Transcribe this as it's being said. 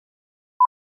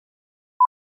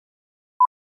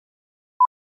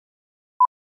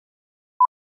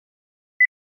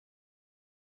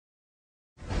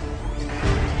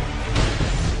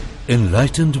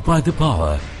Enlightened by the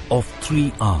power of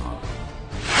 3R.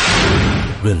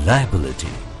 Reliability,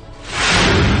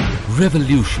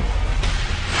 revolution,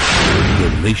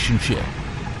 relationship.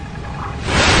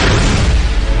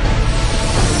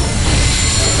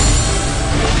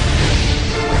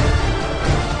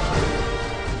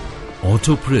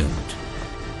 Autoprint,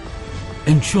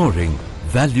 ensuring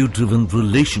value-driven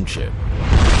relationship.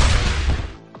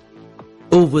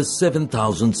 Over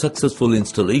 7,000 successful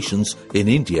installations in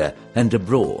India and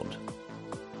abroad.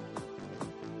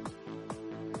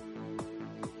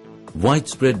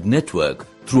 Widespread network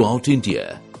throughout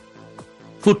India.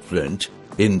 Footprint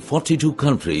in 42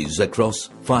 countries across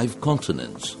 5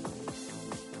 continents.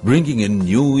 Bringing in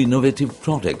new innovative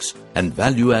products and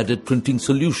value-added printing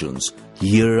solutions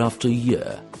year after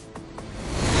year.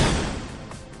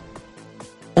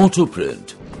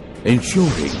 Autoprint,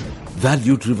 ensuring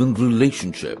value-driven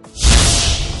relationship.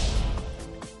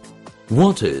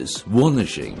 What is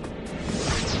varnishing?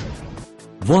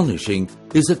 Varnishing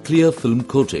is a clear film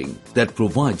coating that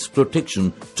provides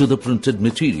protection to the printed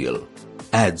material,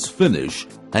 adds finish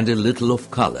and a little of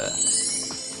color.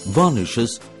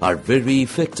 Varnishes are very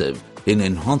effective in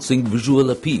enhancing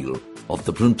visual appeal of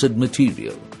the printed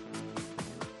material.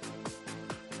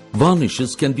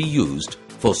 Varnishes can be used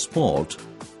for spot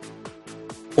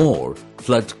or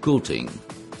flood coating.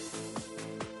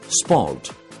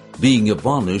 Spot being a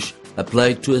varnish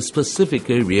applied to a specific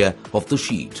area of the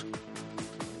sheet,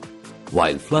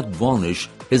 while flood varnish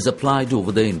is applied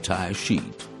over the entire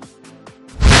sheet.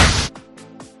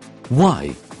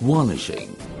 Why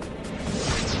varnishing?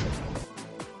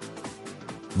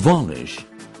 Varnish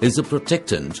is a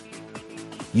protectant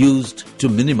used to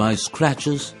minimize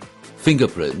scratches,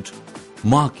 fingerprint,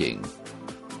 marking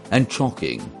and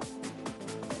chalking.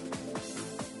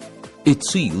 It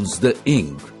seals the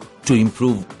ink to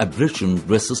improve abrasion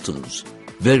resistance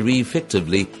very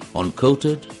effectively on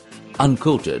coated,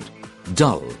 uncoated,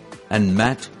 dull and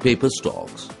matte paper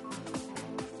stocks.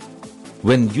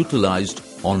 When utilized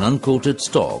on uncoated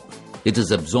stock, it is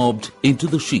absorbed into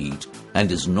the sheet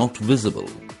and is not visible.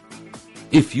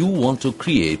 If you want to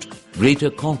create greater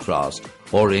contrast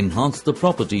or enhance the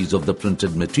properties of the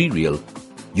printed material,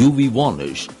 UV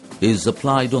varnish is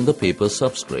applied on the paper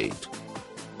substrate.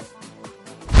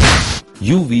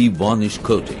 UV varnish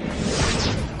coating.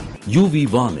 UV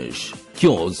varnish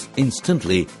cures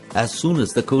instantly as soon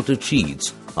as the coated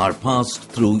sheets are passed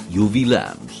through UV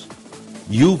lamps.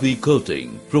 UV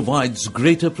coating provides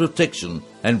greater protection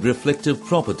and reflective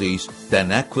properties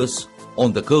than aqueous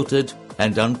on the coated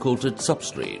and uncoated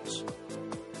substrates.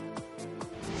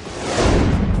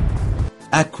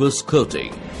 Aqueous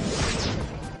coating.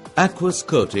 Aqueous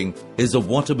coating is a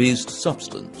water-based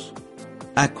substance.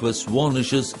 Aqueous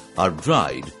varnishes are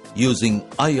dried using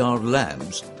IR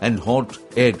lamps and hot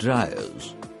air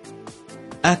dryers.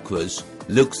 Aqueous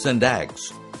looks and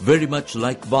acts very much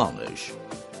like varnish.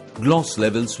 Gloss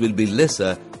levels will be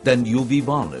lesser than UV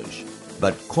varnish,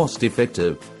 but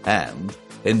cost-effective and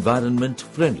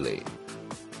environment-friendly.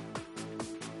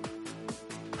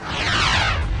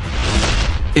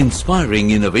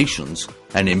 Inspiring innovations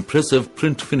and impressive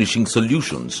print finishing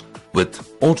solutions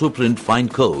with Autoprint Fine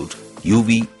Coat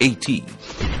UV AT.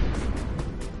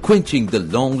 Quenching the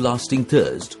long-lasting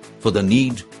thirst for the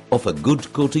need of a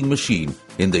good coating machine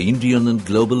in the Indian and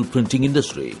global printing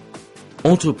industry,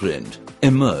 Autoprint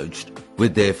emerged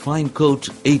with their Fine Coat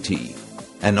AT,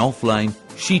 an offline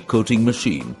sheet coating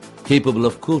machine capable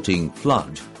of coating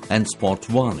flood and spot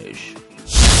varnish.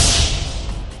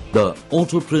 The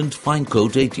Autoprint Fine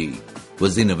Coat AT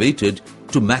was innovated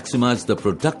to maximize the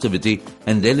productivity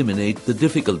and eliminate the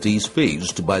difficulties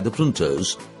faced by the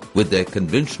printers with their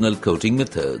conventional coating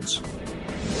methods.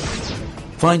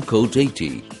 Fine Coat AT,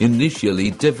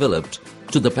 initially developed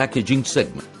to the packaging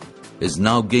segment, is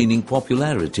now gaining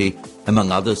popularity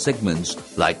among other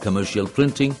segments like commercial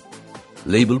printing,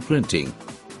 label printing,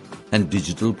 and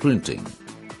digital printing.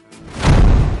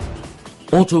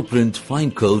 Autoprint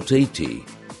Fine Coat AT,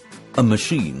 a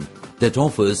machine that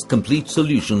offers complete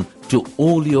solution to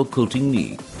all your coating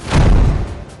needs.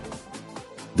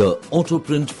 The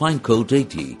Autoprint Fine Coat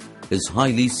AT is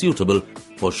highly suitable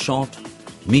for short,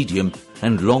 medium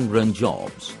and long-run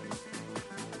jobs.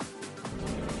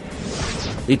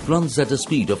 It runs at a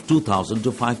speed of 2,000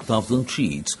 to 5,000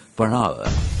 sheets per hour,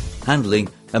 handling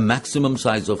a maximum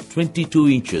size of 22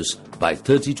 inches by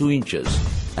 32 inches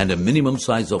and a minimum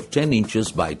size of 10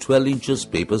 inches by 12 inches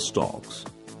paper stocks.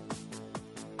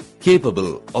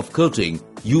 Capable of coating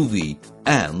UV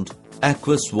and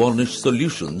aqueous varnish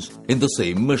solutions in the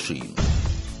same machine.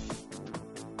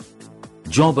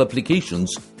 Job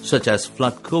applications such as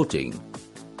flood coating,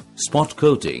 spot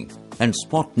coating and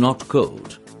spot knot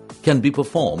coat can be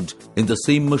performed in the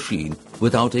same machine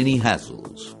without any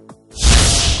hassles.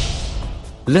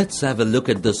 Let's have a look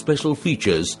at the special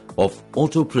features of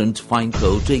Autoprint Fine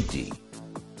Coat 80.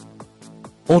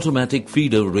 Automatic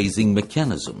feeder raising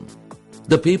mechanism.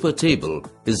 The paper table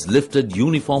is lifted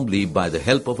uniformly by the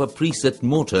help of a preset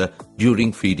motor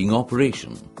during feeding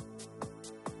operation.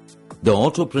 The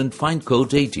Autoprint Fine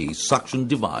Coat 80 suction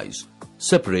device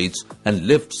separates and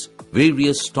lifts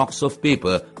various stocks of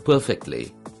paper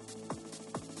perfectly.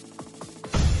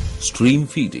 Stream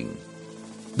feeding.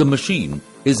 The machine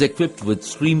is equipped with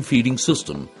stream feeding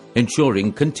system,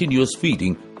 ensuring continuous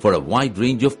feeding for a wide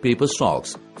range of paper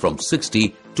stocks from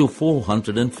 60 to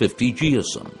 450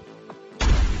 GSM.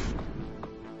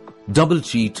 Double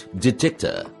sheet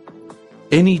detector.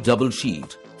 Any double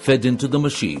sheet fed into the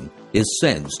machine is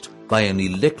sensed by an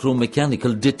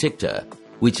electromechanical detector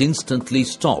which instantly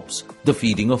stops the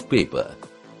feeding of paper.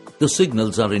 The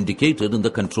signals are indicated in the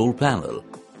control panel,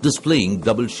 displaying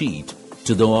double sheet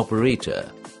to the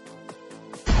operator.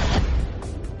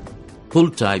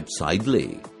 Pull-type side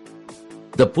lay.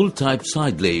 The pull-type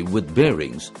side lay with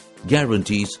bearings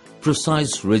guarantees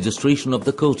precise registration of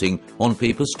the coating on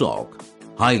paper stock,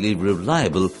 highly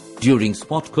reliable during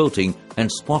spot coating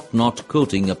and spot knot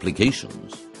coating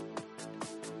applications.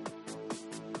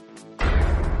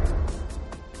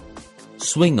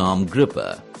 Swing arm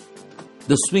gripper.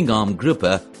 The swing arm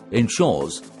gripper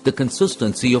ensures the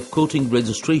consistency of coating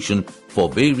registration for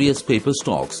various paper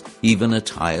stocks even at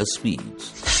higher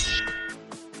speeds.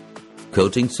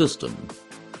 Coating system.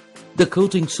 The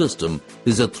coating system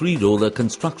is a 3-roller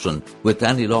construction with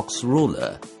Anilox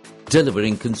roller,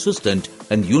 delivering consistent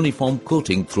and uniform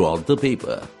coating throughout the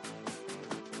paper.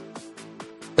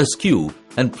 A skew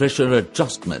and pressure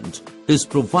adjustment is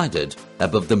provided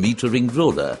above the metering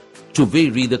roller to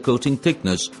vary the coating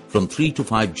thickness from 3 to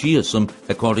 5 GSM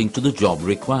according to the job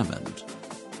requirement.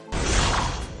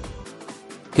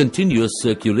 Continuous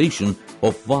circulation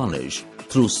of varnish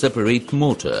through separate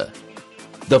motor.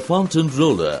 The fountain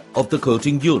roller of the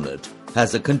coating unit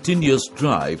has a continuous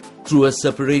drive through a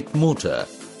separate motor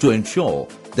to ensure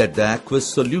that the aqueous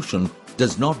solution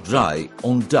does not dry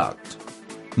on duct.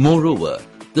 Moreover,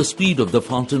 the speed of the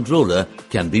fountain roller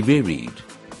can be varied.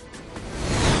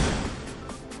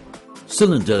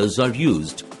 Cylinders are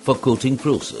used for coating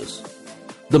process.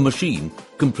 The machine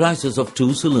comprises of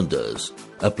 2 cylinders,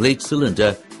 a plate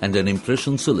cylinder and an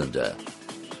impression cylinder.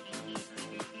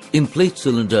 In plate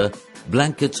cylinder,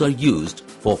 blankets are used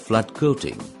for flood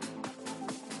coating.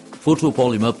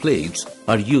 Photopolymer plates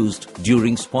are used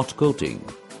during spot coating.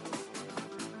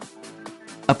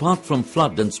 Apart from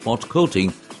flood and spot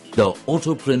coating, the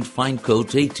Autoprint Fine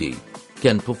Coat 80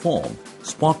 can perform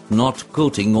spot knot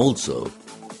coating also.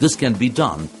 This can be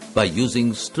done by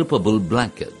using strippable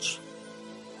blankets.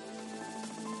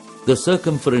 The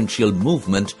circumferential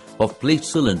movement of plate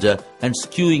cylinder and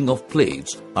skewing of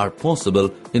plates are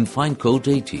possible in Fine Coat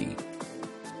 80.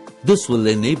 This will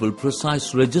enable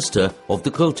precise register of the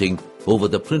coating over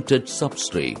the printed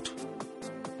substrate.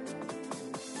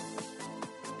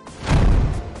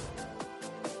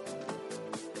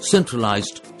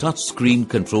 Centralized touchscreen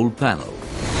control panel.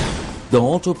 The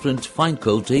Autoprint Fine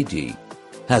Coat 80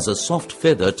 has a soft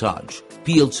feather touch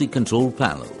PLC control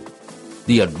panel.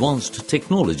 The advanced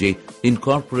technology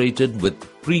incorporated with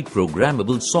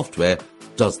pre-programmable software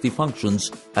does the functions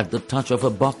at the touch of a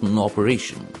button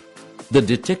operation. The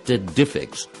detected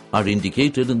defects are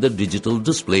indicated in the digital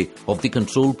display of the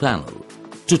control panel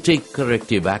to take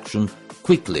corrective action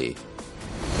quickly.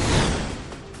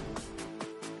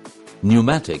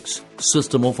 Pneumatics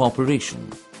system of operation.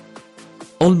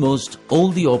 Almost all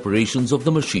the operations of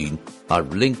the machine are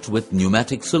linked with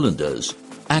pneumatic cylinders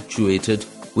actuated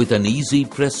with an easy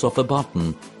press of a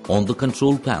button on the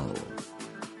control panel.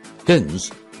 Hence,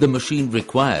 the machine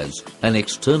requires an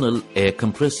external air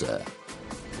compressor.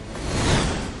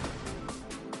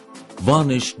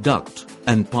 Varnish duct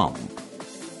and pump.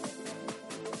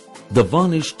 The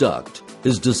varnish duct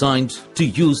is designed to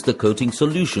use the coating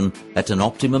solution at an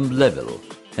optimum level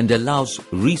and allows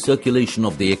recirculation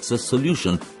of the excess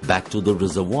solution back to the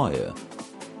reservoir.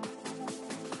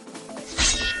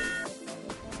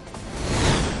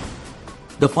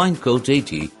 The Fine Coat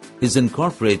 80 is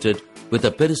incorporated with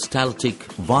a peristaltic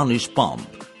varnish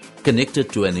pump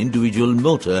connected to an individual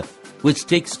motor which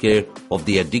takes care of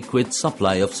the adequate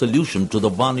supply of solution to the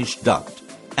varnish duct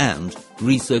and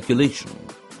recirculation.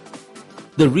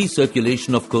 The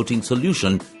recirculation of coating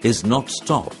solution is not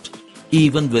stopped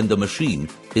even when the machine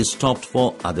is stopped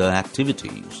for other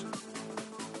activities.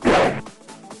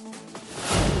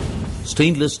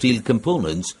 Stainless steel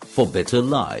components for better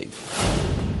life.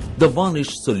 The varnish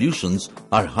solutions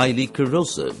are highly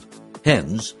corrosive.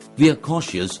 Hence, we are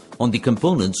cautious on the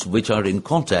components which are in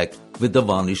contact with the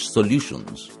varnish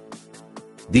solutions.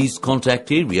 These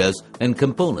contact areas and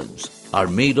components are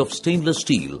made of stainless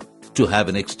steel to have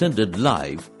an extended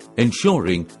life,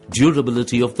 ensuring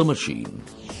durability of the machine.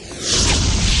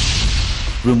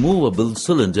 Removable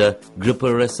cylinder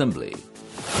gripper assembly.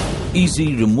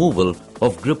 Easy removal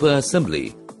of gripper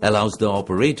assembly allows the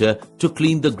operator to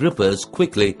clean the grippers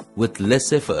quickly with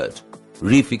less effort.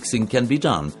 Refixing can be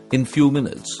done in few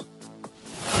minutes.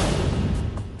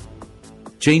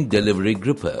 Chain delivery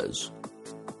grippers.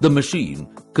 The machine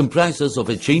comprises of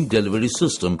a chain delivery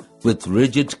system with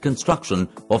rigid construction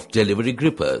of delivery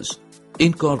grippers,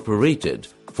 incorporated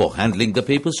for handling the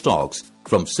paper stocks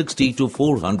from 60 to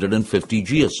 450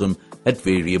 GSM at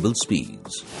variable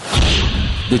speeds.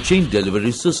 The chain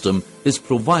delivery system is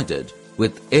provided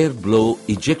with air blow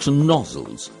ejection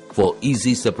nozzles for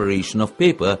easy separation of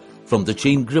paper from the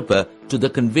chain gripper to the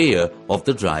conveyor of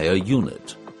the dryer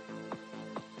unit.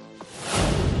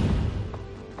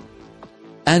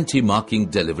 Anti-marking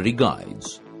delivery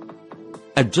guides.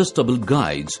 Adjustable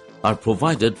guides are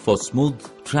provided for smooth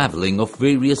traveling of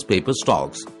various paper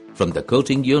stocks from the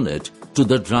coating unit to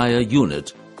the dryer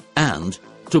unit and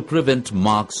to prevent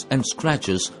marks and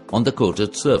scratches on the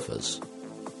coated surface.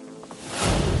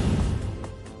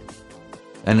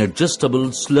 An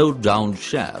adjustable slow-down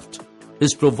shaft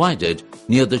is provided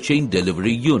near the chain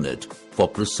delivery unit for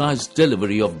precise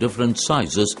delivery of different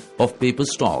sizes of paper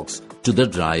stocks to the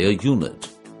dryer unit.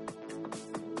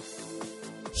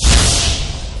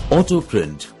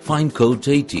 Autoprint Fine Coat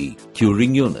 80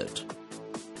 Curing Unit.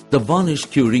 The varnish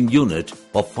curing unit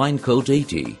of Fine Coat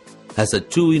 80 has a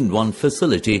 2-in-1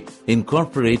 facility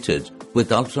incorporated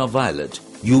with ultraviolet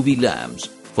UV lamps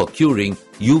for curing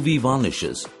UV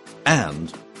varnishes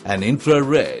and an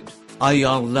infrared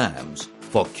IR lamps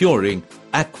for curing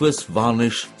aqueous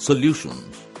varnish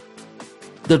solutions.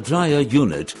 The dryer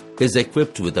unit is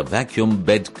equipped with a vacuum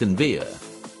bed conveyor.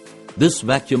 This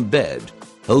vacuum bed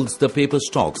holds the paper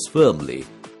stalks firmly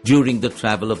during the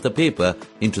travel of the paper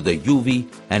into the UV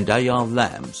and IR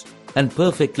lamps and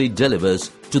perfectly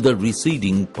delivers to the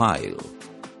receding pile.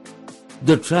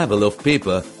 The travel of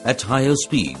paper at higher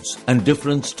speeds and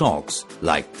different stalks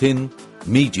like thin,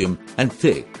 medium and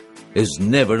thick is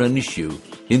never an issue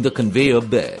in the conveyor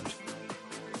bed.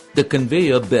 The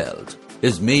conveyor belt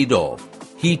is made of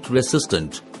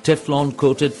heat-resistant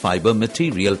Teflon-coated fiber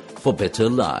material for better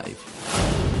life.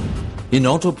 In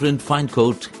Autoprint Fine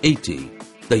Coat 80,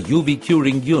 the UV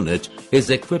curing unit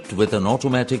is equipped with an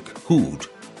automatic hood,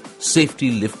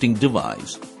 safety lifting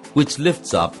device, which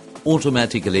lifts up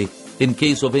automatically in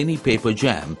case of any paper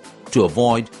jam to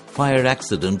avoid fire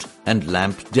accident and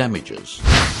lamp damages.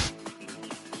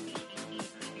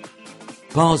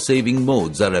 Power-saving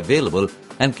modes are available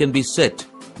and can be set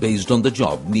based on the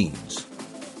job needs.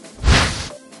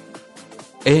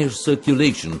 Air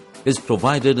circulation is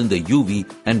provided in the UV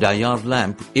and IR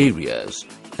lamp areas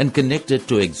and connected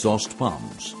to exhaust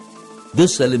pumps.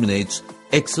 This eliminates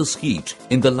excess heat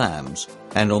in the lamps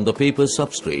and on the paper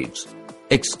substrates,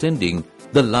 extending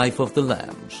the life of the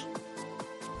lamps.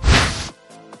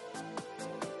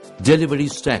 Delivery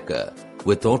stacker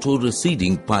with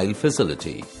auto-receding pile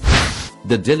facility.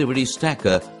 The delivery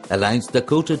stacker aligns the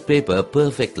coated paper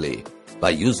perfectly by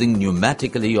using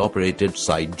pneumatically operated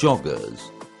side joggers.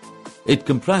 It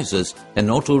comprises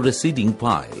an auto-receding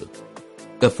pile.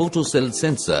 A photocell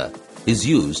sensor is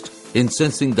used in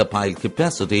sensing the pile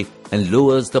capacity and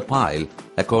lowers the pile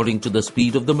according to the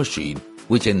speed of the machine,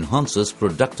 which enhances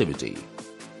productivity.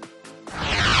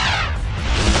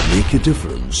 Make a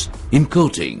difference in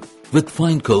coating with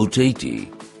Fine Coat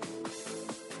 80.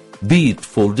 Be it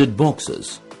folded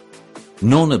boxes,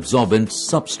 non-absorbent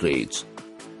substrates,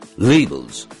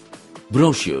 labels,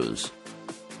 brochures,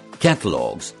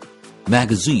 catalogs,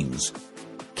 magazines,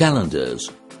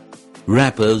 calendars,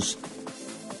 wrappers,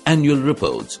 annual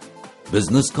reports,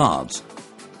 business cards,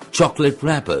 chocolate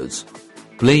wrappers,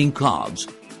 playing cards,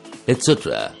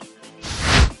 etc.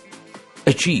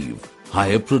 Achieve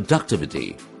higher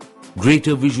productivity,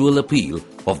 greater visual appeal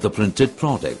of the printed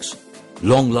products,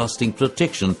 long-lasting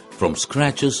protection from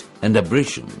scratches and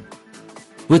abrasion.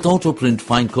 With Autoprint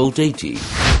Fine Coat 80,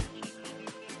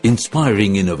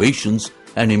 inspiring innovations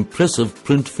and impressive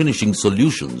print finishing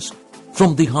solutions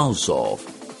from the house of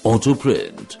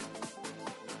Autoprint.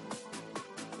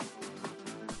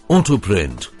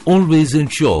 Autoprint always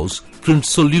ensures print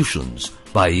solutions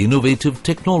by innovative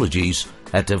technologies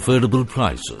at affordable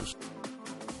prices.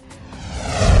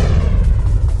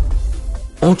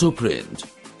 Autoprint,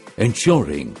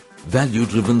 ensuring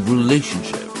value-driven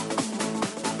relationship.